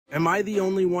Am I the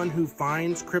only one who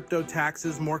finds crypto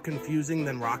taxes more confusing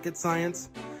than rocket science?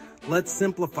 Let's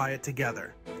simplify it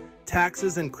together.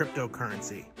 Taxes and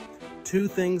cryptocurrency. Two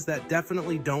things that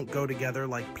definitely don't go together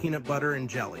like peanut butter and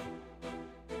jelly.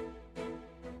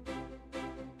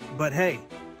 But hey,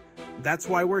 that's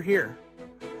why we're here.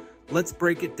 Let's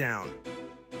break it down.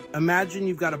 Imagine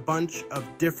you've got a bunch of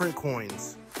different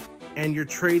coins and you're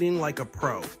trading like a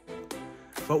pro.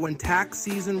 But when tax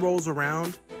season rolls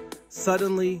around,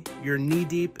 suddenly you're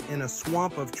knee-deep in a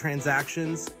swamp of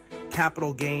transactions,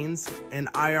 capital gains, and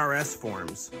IRS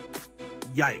forms.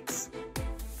 Yikes.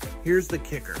 Here's the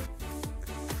kicker.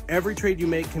 Every trade you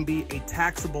make can be a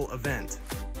taxable event.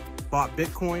 Bought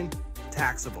Bitcoin?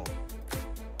 Taxable.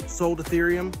 Sold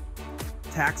Ethereum?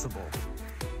 Taxable.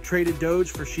 Traded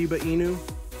Doge for Shiba Inu?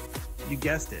 You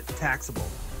guessed it, taxable.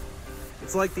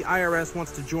 It's like the IRS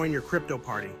wants to join your crypto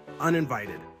party,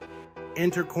 uninvited.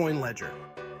 Enter CoinLedger.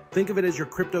 Think of it as your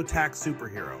crypto tax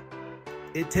superhero.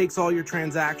 It takes all your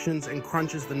transactions and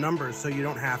crunches the numbers so you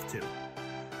don't have to.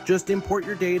 Just import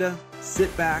your data,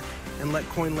 sit back, and let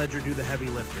CoinLedger do the heavy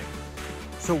lifting.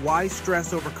 So why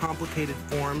stress over complicated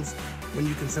forms when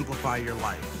you can simplify your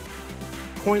life?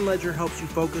 CoinLedger helps you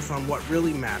focus on what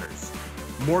really matters.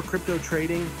 More crypto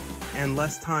trading and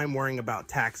less time worrying about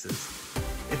taxes.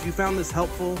 If you found this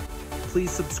helpful,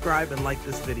 please subscribe and like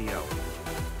this video.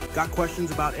 Got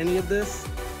questions about any of this?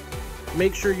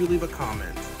 Make sure you leave a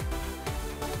comment.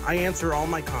 I answer all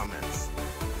my comments.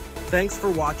 Thanks for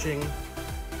watching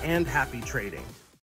and happy trading.